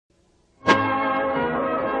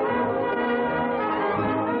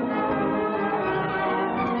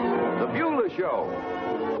show.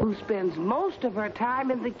 Who spends most of her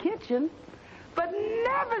time in the kitchen, but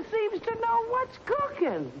never seems to know what's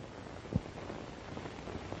cooking.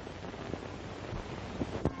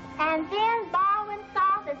 And then Baldwin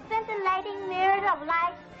saw the scintillating mirrors of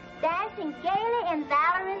light dancing gaily in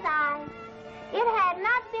Valerie's eyes. It had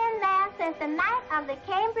not been there since the night of the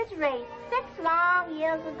Cambridge race, 6 long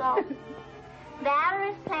years ago.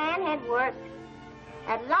 Valerie's plan had worked.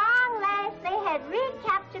 At long last, they had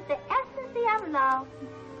recaptured the essence of love.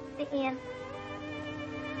 The end.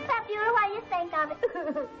 Now, Beulah, what do you think of it?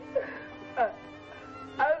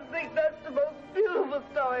 I think that's the most beautiful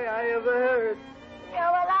story I ever heard. Yeah,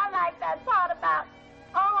 well, I like that part about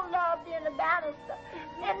old love being the banister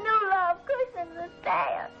and new love cushioning the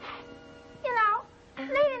stairs. You know,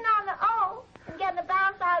 leaning on the old and getting the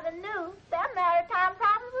bounce out of the new, their maritime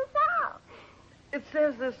problems are solved. It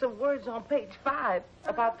says there's some words on page 5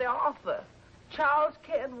 about the author. Charles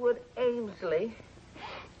Kenwood Amesley,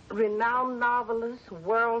 renowned novelist,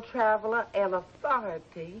 world traveler, and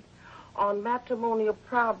authority on matrimonial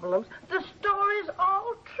problems. The story's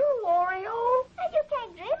all true, Oriole. Hey, you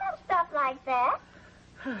can't dream of stuff like that.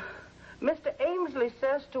 Mr. Amesley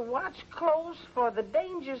says to watch close for the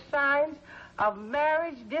danger signs of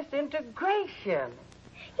marriage disintegration.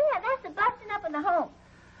 Yeah, that's the busting up in the home.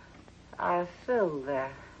 I assume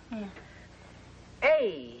that. Yeah.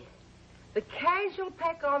 A, the casual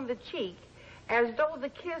peck on the cheek as though the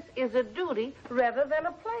kiss is a duty rather than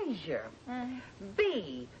a pleasure.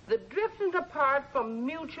 B, the drifting apart from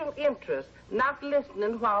mutual interest, not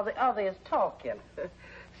listening while the other is talking.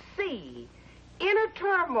 C, inner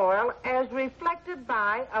turmoil as reflected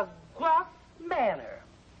by a gruff manner.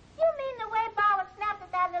 You mean the way Baldwin snapped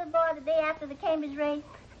at that little boy the day after the Cambridge race?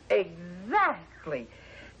 Exactly.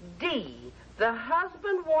 D, the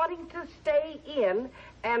husband wanting to stay in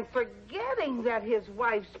and forgetting that his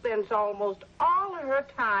wife spends almost all of her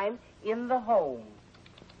time in the home.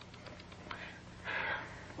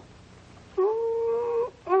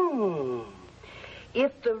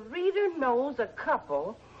 If the reader knows a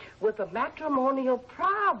couple with a matrimonial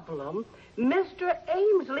problem, Mr.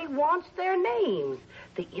 Amesley wants their names.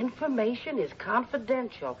 The information is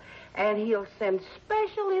confidential, and he'll send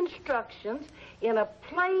special instructions in a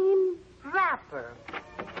plain wrapper.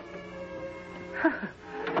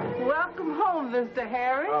 Welcome home, Mr.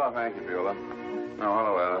 Harry. Oh, thank you, Beulah. Oh,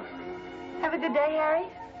 hello, Alice. Have a good day, Harry.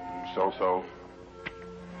 So-so.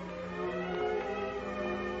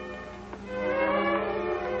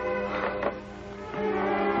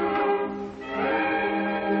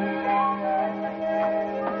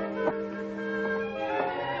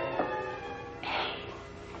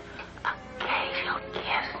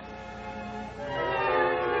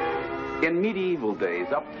 In medieval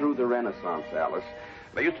days, up through the Renaissance, Alice,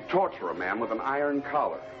 they used to torture a man with an iron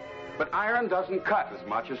collar. But iron doesn't cut as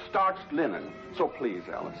much as starched linen. So please,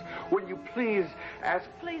 Alice, will you please ask...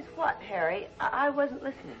 Please what, Harry? I wasn't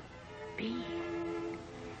listening. B,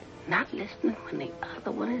 not listening when the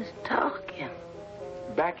other one is talking.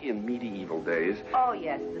 Back in medieval days... Oh,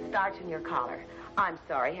 yes, the starch in your collar. I'm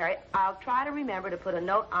sorry, Harry. I'll try to remember to put a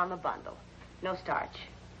note on the bundle. No starch.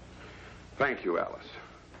 Thank you, Alice.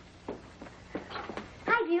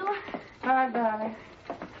 Hi, Beulah. Hi, darling.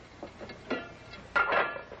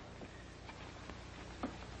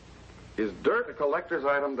 Is dirt a collector's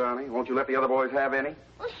item, Donnie? Won't you let the other boys have any?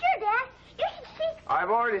 Well, sure, Dad. You should see... I've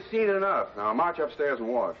already seen enough. Now, march upstairs and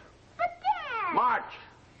wash. But, Dad... March!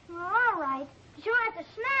 Well, all right. But you won't have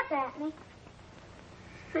to snap at me.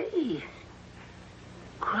 See,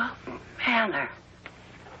 gruff manner.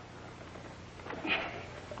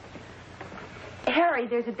 Harry,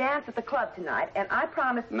 there's a dance at the club tonight, and I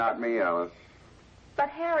promised... Not me, Alice. But,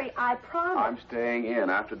 Harry, I promised... I'm staying in.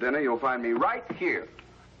 After dinner, you'll find me right here.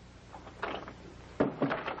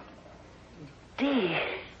 D.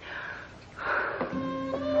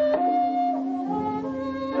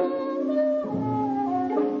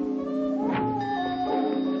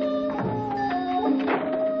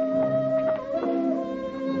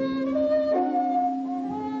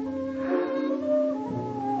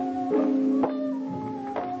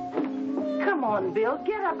 Come on, Bill.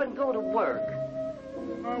 Get up and go to work.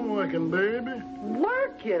 I'm working, baby.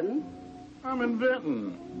 Working? I'm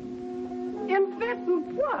inventing.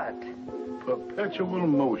 Inventing what? Perpetual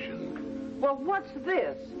motion. Well, what's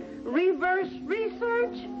this? Reverse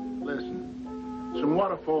research? Listen, some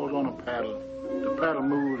water falls on a paddle. The paddle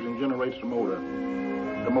moves and generates the motor.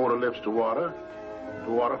 The motor lifts the water.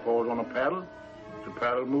 The water falls on a paddle. The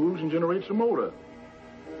paddle moves and generates the motor.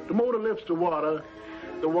 The motor lifts the water.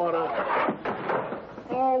 The water...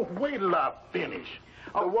 Oh, wait till I finish.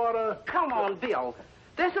 The water... Come on, Bill.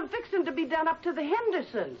 There's some fixing to be done up to the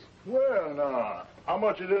Hendersons. Well, now, how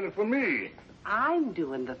much is in it for me? I'm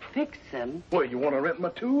doing the fixing. Well, you want to rent my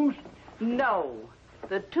tools? No.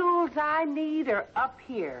 The tools I need are up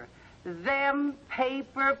here. Them,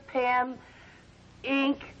 paper, pen,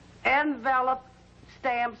 ink, envelope,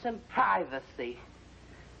 stamps, and privacy.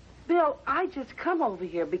 Bill, I just come over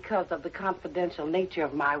here because of the confidential nature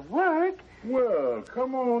of my work. Well,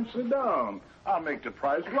 come on, sit down. I'll make the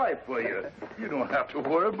price right for you. You don't have to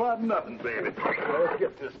worry about nothing, baby. Let's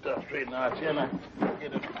get this stuff straightened out here, and I'll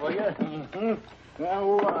get it for you. Mm-hmm.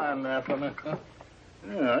 Now, line there for me.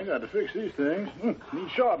 Yeah, I got to fix these things.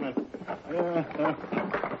 Need sharpening.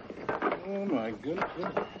 Oh, my goodness.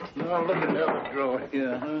 Now, look at the other drawer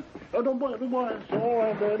here. Oh, don't worry. It's all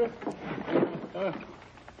right, baby.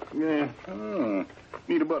 Yeah. Oh.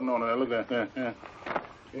 Need a button on it. Look at that.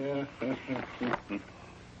 Yeah.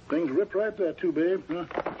 Things ripped right there, too, babe.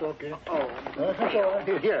 It's okay. Oh. That's all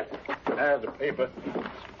right. Here. There's the paper.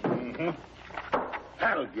 Mm-hmm.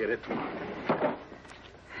 That'll get it.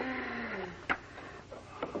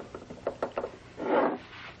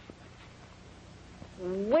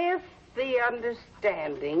 With the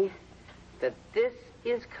understanding that this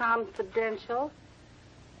is confidential.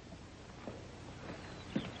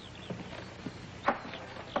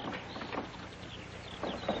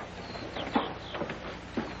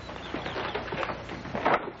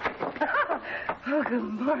 Oh, good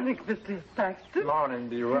morning, Mr. Paxton. Morning,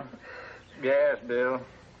 Beulah. Yes, Bill.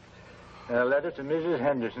 A letter to Mrs.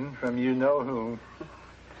 Henderson from you-know-whom.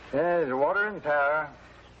 There's water and power.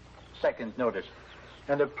 Second notice.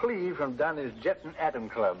 And a plea from Donnie's Jetton Atom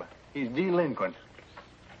Club. He's delinquent.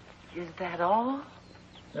 Is that all?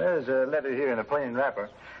 There's a letter here in a plain wrapper.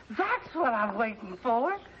 That's what I'm waiting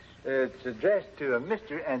for. It's addressed to a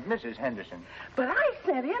Mr. and Mrs. Henderson. But I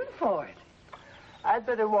sent in for it. I'd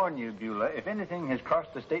better warn you, Beulah, if anything has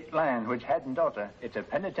crossed the state line which hadn't oughta, it's a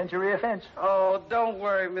penitentiary offense. Oh, don't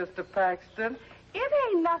worry, Mr. Paxton. It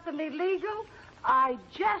ain't nothing illegal. I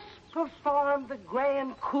just performed the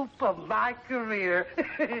grand coup of my career.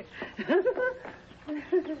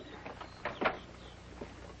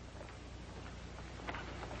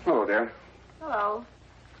 Hello, dear. Hello.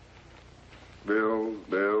 Bill.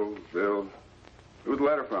 Who's the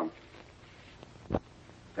letter from?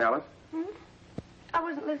 Alice? I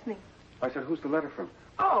wasn't listening. I said, who's the letter from?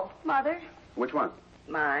 Oh, Mother. Which one?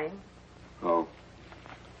 Mine. Oh.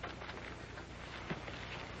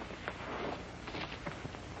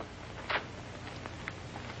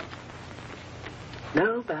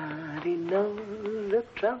 Nobody knows the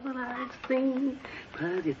trouble I've seen,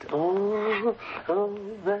 but it's all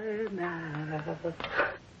over now.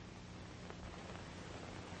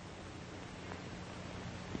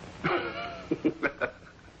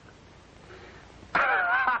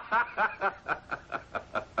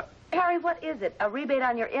 Harry, what is it? A rebate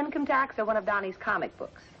on your income tax or one of Donnie's comic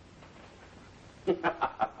books?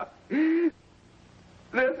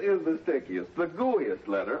 This is the stickiest, the gooeyest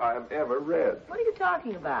letter I have ever read. What are you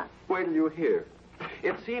talking about? Wait till you hear.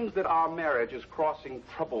 It seems that our marriage is crossing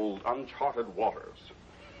troubled, uncharted waters.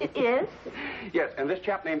 It is? Yes, and this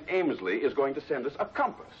chap named Amesley is going to send us a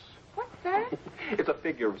compass. What's that? It's a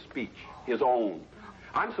figure of speech, his own.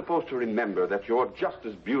 I'm supposed to remember that you're just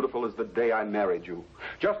as beautiful as the day I married you,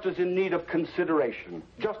 just as in need of consideration,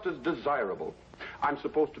 just as desirable. I'm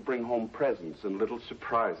supposed to bring home presents and little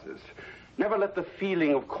surprises. Never let the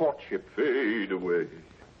feeling of courtship fade away.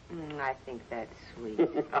 I think that's sweet.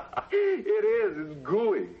 It is. It's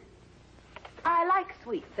gooey. I like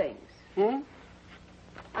sweet things.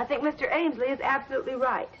 I think Mr. Ainsley is absolutely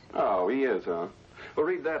right. Oh, he is, huh? Well,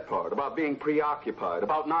 read that part, about being preoccupied,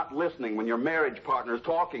 about not listening when your marriage partner's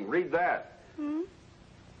talking. Read that.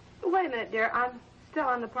 Wait a minute, dear. I'm still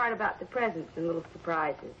on the part about the presents and little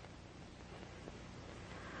surprises.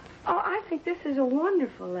 Oh, I think this is a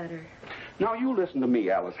wonderful letter. Now, you listen to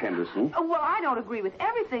me, Alice Henderson. Oh, well, I don't agree with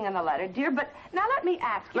everything in the letter, dear, but now let me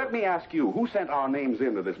ask you. Let me ask you, who sent our names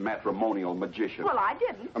into this matrimonial magician? Well, I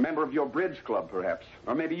didn't. A member of your bridge club, perhaps.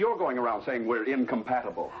 Or maybe you're going around saying we're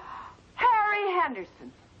incompatible. Harry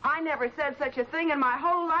Henderson. I never said such a thing in my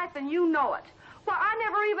whole life, and you know it. Well, I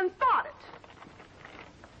never even thought it.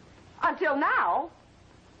 Until now.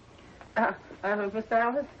 Miss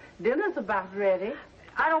Alice, dinner's about ready.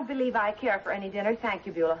 I don't believe I care for any dinner. Thank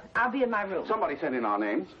you, Beulah. I'll be in my room. Somebody sent in our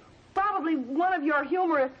names. Probably one of your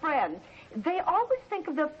humorous friends. They always think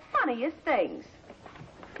of the funniest things.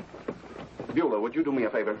 Beulah, would you do me a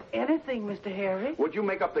favor? Anything, Mr. Harry. Would you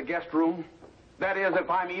make up the guest room? That is, if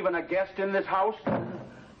I'm even a guest in this house?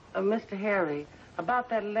 Mr. Harry, About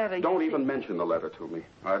that letter. Don't even mention the letter to me.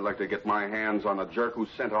 I'd like to get my hands on the jerk who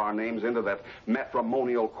sent our names into that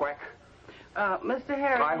matrimonial quack. Mr.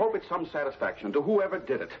 Harry. I hope it's some satisfaction to whoever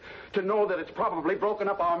did it to know that it's probably broken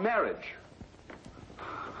up our marriage.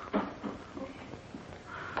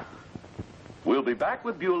 We'll be back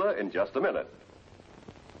with Beulah in just a minute.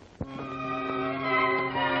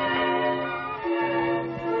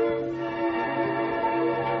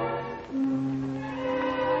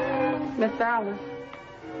 Miss Alice.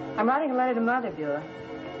 I'm writing a letter to Mother, Beulah.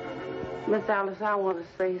 Miss Alice, I want to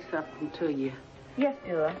say something to you. Yes,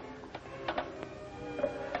 Beulah.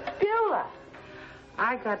 Beulah!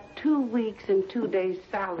 I got 2 weeks and 2 days'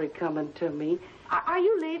 salary coming to me. Are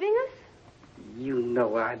you leaving us? You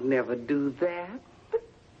know I'd never do that. But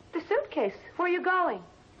the suitcase, where are you going?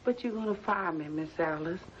 But you're going to fire me, Miss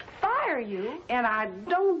Alice. Fire you? And I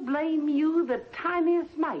don't blame you the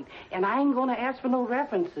tiniest mite. And I ain't going to ask for no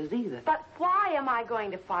references either. But why am I going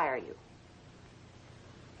to fire you?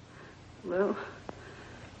 Well,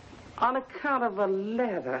 on account of a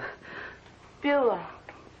letter. Beulah.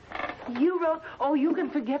 You wrote... Oh, you can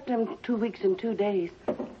forget them 2 weeks and 2 days.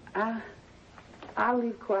 I'll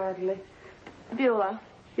leave quietly. Beulah.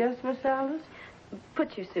 Yes, Miss Alice?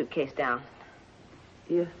 Put your suitcase down.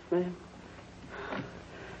 Yes, ma'am.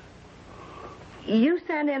 You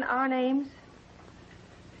send in our names?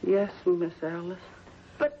 Yes, Miss Alice.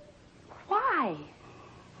 But why?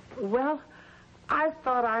 Well, I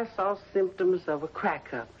thought I saw symptoms of a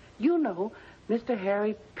crack-up. You know, Mr.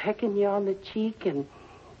 Harry pecking you on the cheek and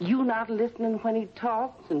you not listening when he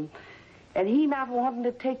talks and he not wanting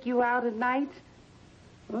to take you out at night.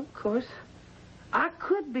 Well, of course, I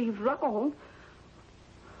could be wrong.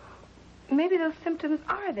 Maybe those symptoms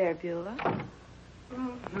are there, Beulah.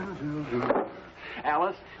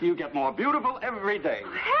 Alice, you get more beautiful every day.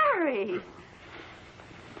 Harry!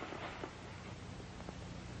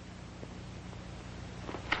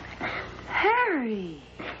 Harry!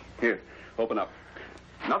 Here, open up.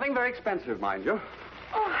 Nothing very expensive, mind you.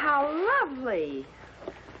 Oh, how lovely.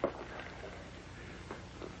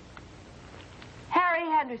 Harry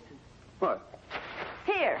Henderson. What?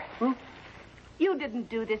 Here. You didn't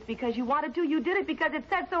do this because you wanted to. You did it because it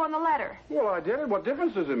said so in the letter. Well, I did it. What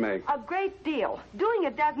difference does it make? A great deal. Doing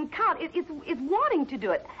it doesn't count. It's wanting to do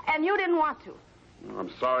it, and you didn't want to. I'm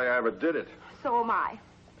sorry I ever did it. So am I.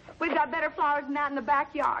 We've got better flowers than that in the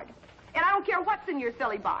backyard. And I don't care what's in your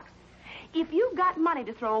silly box. If you've got money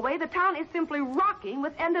to throw away, the town is simply rocking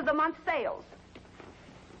with end-of-the-month sales.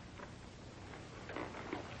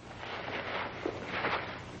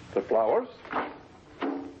 The flowers,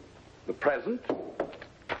 the present,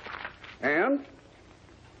 and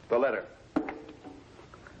the letter.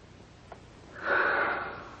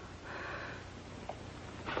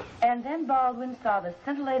 And then Baldwin saw the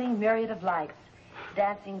scintillating myriad of lights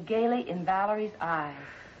dancing gaily in Valerie's eyes.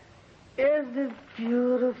 Isn't it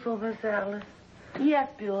beautiful, Miss Alice? Yes,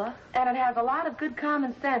 Beulah. And it has a lot of good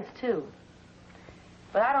common sense, too.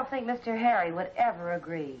 But I don't think Mr. Harry would ever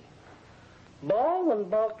agree. Baldwin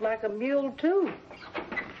balked like a mule, too.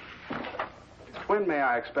 When may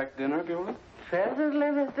I expect dinner, Beulah? Presently,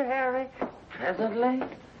 Mr. Harry. Presently.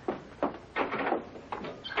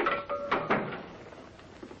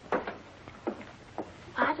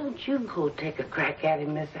 Why don't you go take a crack at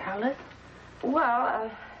him, Miss Alice?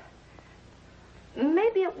 Well,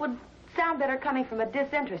 maybe it would sound better coming from a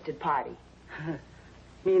disinterested party.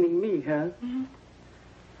 Meaning me, huh? Mm-hmm.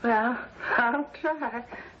 Well, I'll try.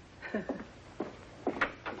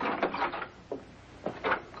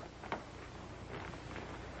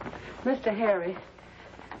 Mr. Harry,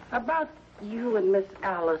 about you and Miss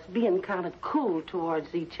Alice being kind of cool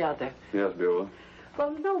towards each other. Yes, Beulah.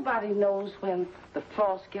 Well, nobody knows when the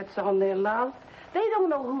frost gets on their love. They don't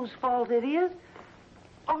know whose fault it is,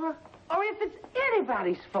 or if it's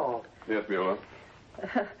anybody's fault. Yes, Beulah.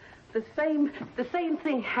 The same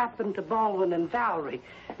thing happened to Baldwin and Valerie.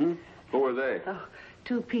 Who were they?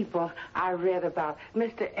 Two people I read about.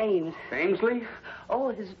 Mr. Ames. Ainsley? Oh,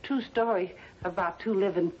 it's a true story about two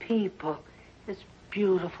living people. It's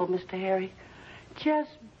beautiful, Mr. Harry. Just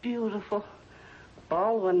beautiful.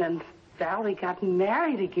 Baldwin and Valerie got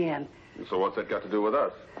married again. So what's that got to do with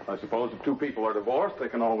us? I suppose if two people are divorced, they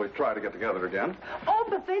can always try to get together again. Oh,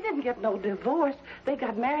 but they didn't get no divorce. They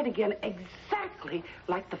got married again exactly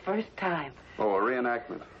like the first time. Oh, a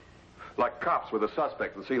reenactment. Like cops with a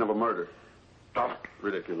suspect at the scene of a murder. Oh,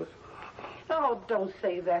 ridiculous. Oh, don't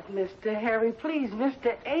say that, Mr. Harry. Please,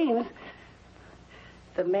 Mr. Ames.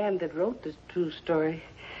 The man that wrote this true story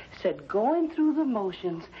said going through the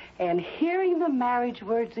motions and hearing the marriage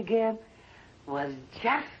words again was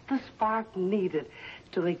just the spark needed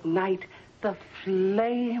to ignite the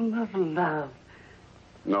flame of love.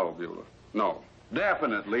 No, Beulah. No.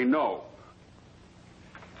 Definitely no.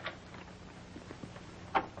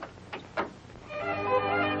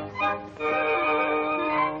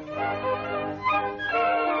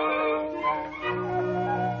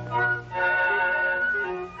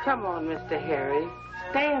 Come on, Mr. Harry.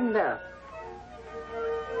 Stand up.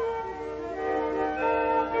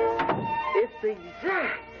 It's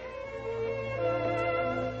exact.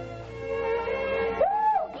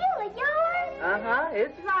 Ooh, Beulah, yours? Uh-huh,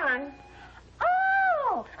 it's mine.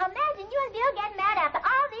 Oh, imagine you and Bill getting married after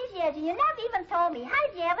all these years, and you never even told me. How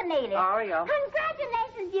did you ever nail it? Oh, yeah.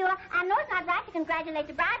 Congratulations, Beulah. I know it's not right to congratulate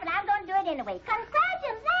the bride, but I'm going to do it anyway.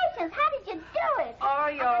 Congratulations. How did you do it? Oh,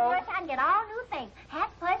 yeah. I can get all new things.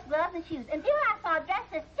 Hats, purse, gloves, and shoes. And Beulah, I saw a dress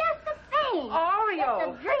that's just the thing. Oreo.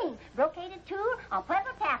 It's a dream. Brocaded tulle on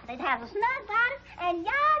purple taffeta. It has a snug bodice and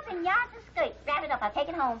yards of skirt. Wrap it up. I'll take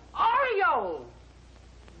it home. Oreo!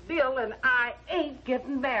 Bill and I ain't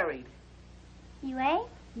getting married. You ain't?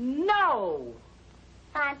 No.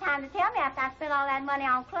 Fine time to tell me after I spent all that money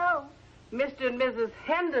on clothes. Mr. and Mrs.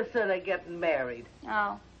 Henderson are getting married.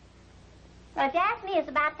 Oh. Well, if you ask me, it's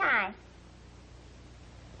about time.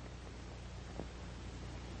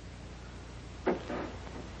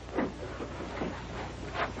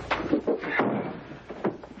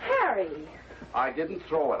 Harry. I didn't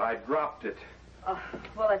throw it. I dropped it. Oh,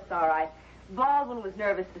 well, that's all right. Baldwin was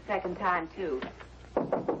nervous the second time, too.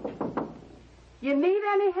 You need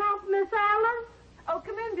any help, Miss Alice? Oh,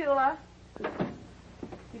 come in, Beulah.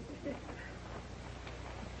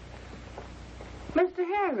 Mr.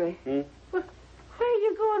 Harry, where are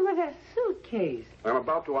you going with that suitcase? I'm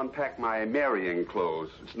about to unpack my marrying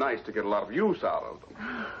clothes. It's nice to get a lot of use out of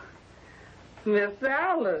them. Miss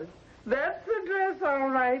Alice, that's the dress, all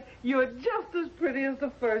right. You're just as pretty as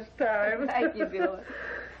the first time. Thank you, Beulah.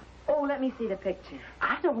 Oh, let me see the picture.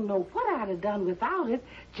 I don't know what I'd have done without it,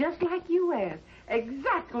 just like you asked.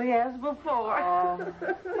 Exactly as before. Mom,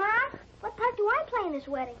 what part do I play in this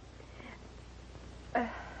wedding?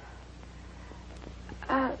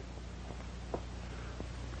 How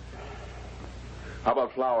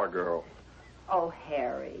about Flower Girl? Oh,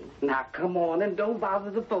 Harry. Now, come on, and don't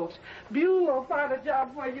bother the folks. Beulah will find a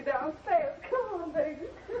job for you downstairs. Come on, baby.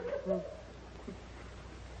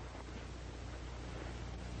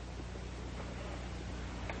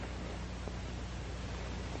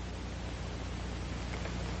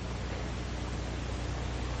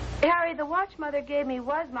 Harry, the watch Mother gave me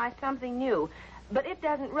was my something new, but it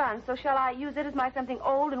doesn't run, so shall I use it as my something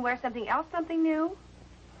old and wear something else something new?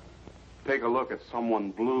 Take a look at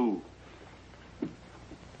someone blue.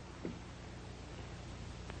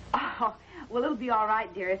 Oh, well, it'll be all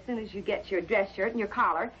right, dear, as soon as you get your dress shirt and your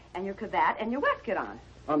collar and your cravat and your waistcoat on.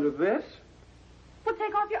 Under this? Well,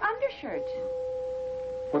 take off your undershirt.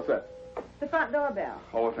 What's that? The front doorbell.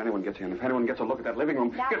 Oh, if anyone gets in, if anyone gets a look at that living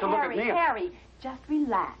room, Now, gets a look at me. Harry, just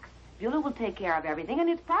relax. Beulah will take care of everything, and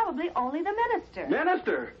it's probably only the minister.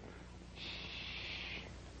 Minister!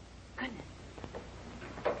 Goodness.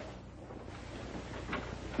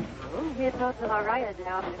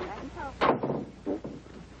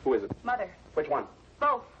 Who is it? Mother. Which one?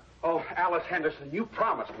 Both. Oh, Alice Henderson, you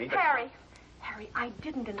promised me that... Harry, I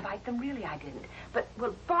didn't invite them. Really, I didn't. But,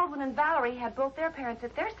 well, Baldwin and Valerie had both their parents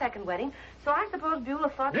at their second wedding, so I suppose Beulah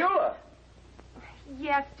thought... Beulah!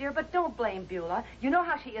 Yes, dear, but don't blame Beulah. You know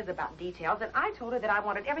how she is about details, and I told her that I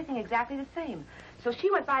wanted everything exactly the same. So she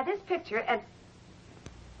went by this picture and...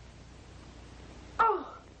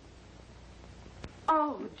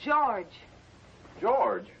 Oh, George.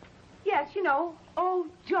 George? Yes, you know, oh,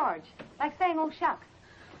 George. Like saying, oh, shucks.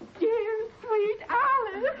 Dear, sweet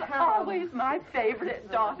Alice. Always my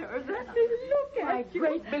favorite daughter. Look at you.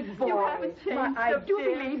 Great big boy. You haven't changed I do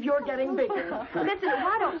believe you're getting bigger. Listen,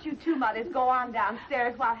 why don't you two mothers go on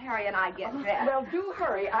downstairs while Harry and I get dressed? Well, do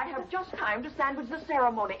hurry. I have just time to sandwich the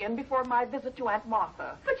ceremony in before my visit to Aunt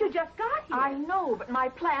Martha. But you just got here. I know, but my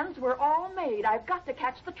plans were all made. I've got to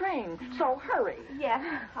catch the train. So hurry. Yes.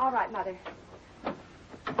 All right, Mother.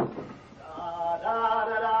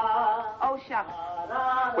 Oh, shucks.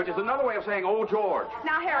 Which is another way of saying, oh, George.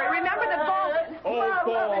 Now, Harry, remember the Baldwin. Oh,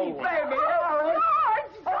 Baldwin. Baby George!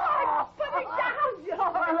 Put me down,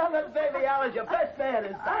 George! I love it, baby Alice. Your best man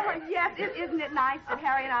is Oh, yes, isn't it nice that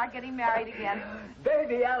Harry and I are getting married again?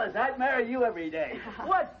 Baby Alice, I'd marry you every day.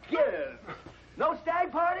 What give? No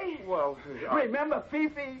stag party? Well, Remember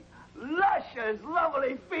Fifi? Luscious,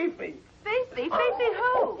 lovely Fifi. Fifi? Fifi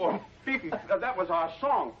who? Oh, Fifi, that was our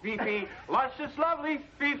song. Fifi, luscious, lovely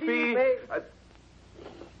Fifi.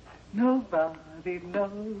 Nobody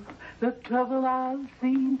knows the trouble I've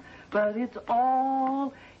seen, but it's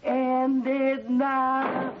all ended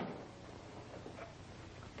now.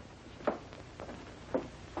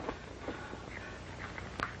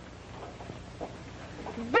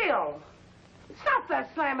 Bill, stop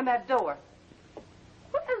that slamming that door.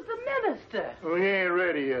 Where's the minister? Oh, he ain't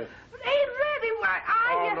ready yet. Ain't ready? Why,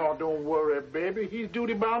 Oh, no, don't worry, baby. He's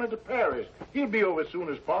duty-bound into Paris. He'll be over as soon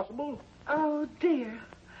as possible. Oh, dear.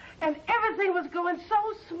 And everything was going so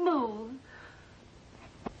smooth.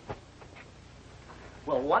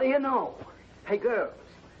 Well, what do you know? Hey, girls,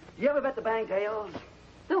 you ever bet the bangtails?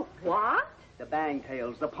 The what? The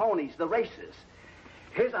bangtails, the ponies, the races.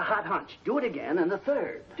 Here's a hot hunch. Do it again in the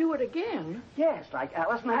third. Do it again? Yes, like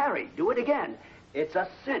Alice and Harry. Do it again. It's a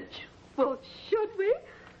cinch. Well, should we?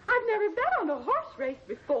 I've never bet on a horse race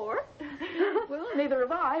before. Well, neither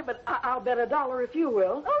have I, but I'll bet $1 if you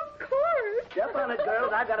will. Of course. Step on it,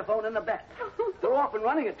 girls. I've got a phone in the bet. They're off and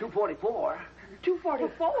running at 2:44. 2:44?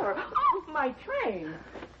 Oh, my train.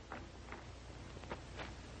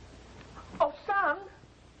 Oh, son.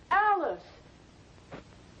 Alice.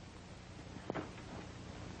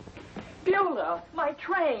 Beulah, my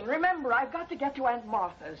train. Remember, I've got to get to Aunt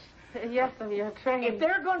Martha's. Yes, sir, your train. If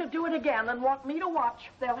they're going to do it again and want me to watch,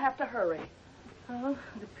 they'll have to hurry. Oh,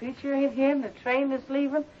 the preacher ain't here and the train is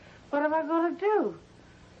leaving. What am I going to do?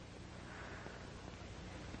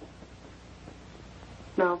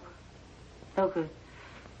 No. No good.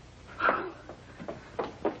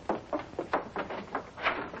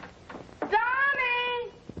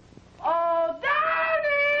 Donnie! Oh,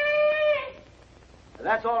 Donnie!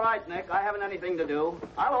 That's all right, Nick. I haven't anything to do.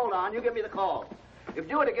 I'll hold on. You give me the call. If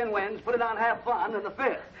Do It Again wins, put it on Have Fun in the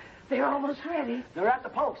fifth. They're almost ready. They're at the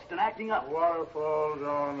post and acting up. Waterfalls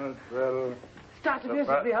on the treadle. Start the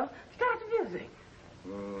music, Bill. Start the music.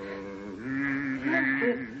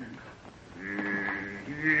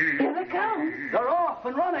 Here they come. They're off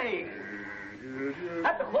and running.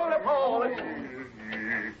 At the quarter pole.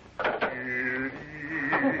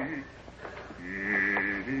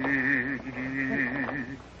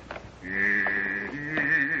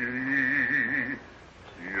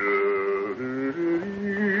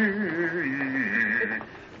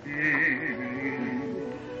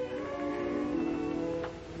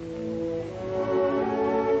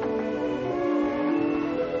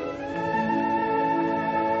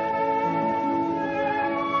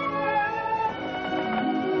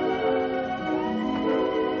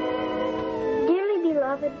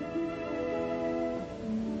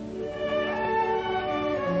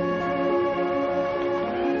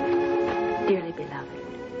 Dearly beloved.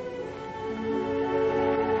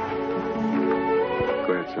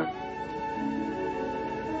 Go ahead, son.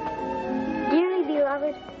 Dearly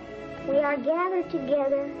beloved, we are gathered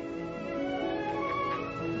together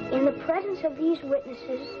in the presence of these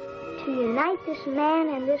witnesses to unite this man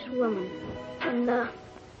and this woman in the...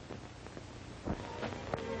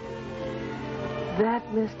 That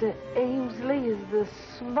Mr. Amesley is the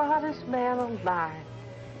smartest man alive.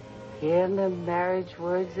 Hearing the marriage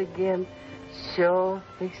words again sure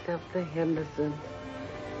fixed up the Hendersons.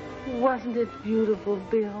 Wasn't it beautiful,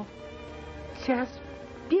 Bill? Just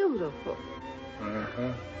beautiful.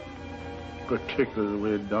 Uh-huh. Particularly the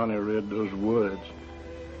way Donnie read those words.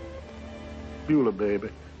 Beulah, baby,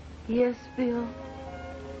 Yes, Bill?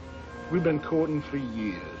 we've been courting for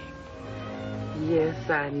years. Yes,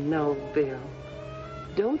 I know, Bill.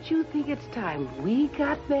 Don't you think it's time we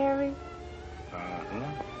got married?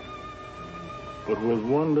 Uh-huh. But with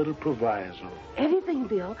one little proviso. Anything,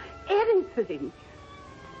 Bill. Anything.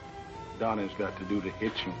 Donnie's got to do the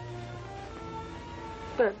hitching.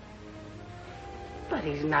 But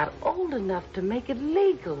he's not old enough to make it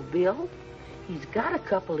legal, Bill. He's got a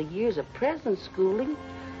couple of years of present schooling,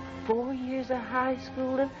 4 years of high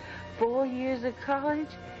schooling, 4 years of college.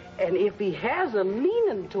 And if he has a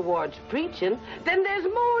leaning towards preaching, then there's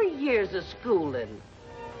more years of schooling.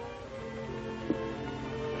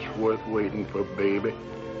 It's worth waiting for, baby.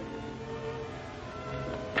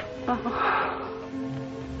 Oh.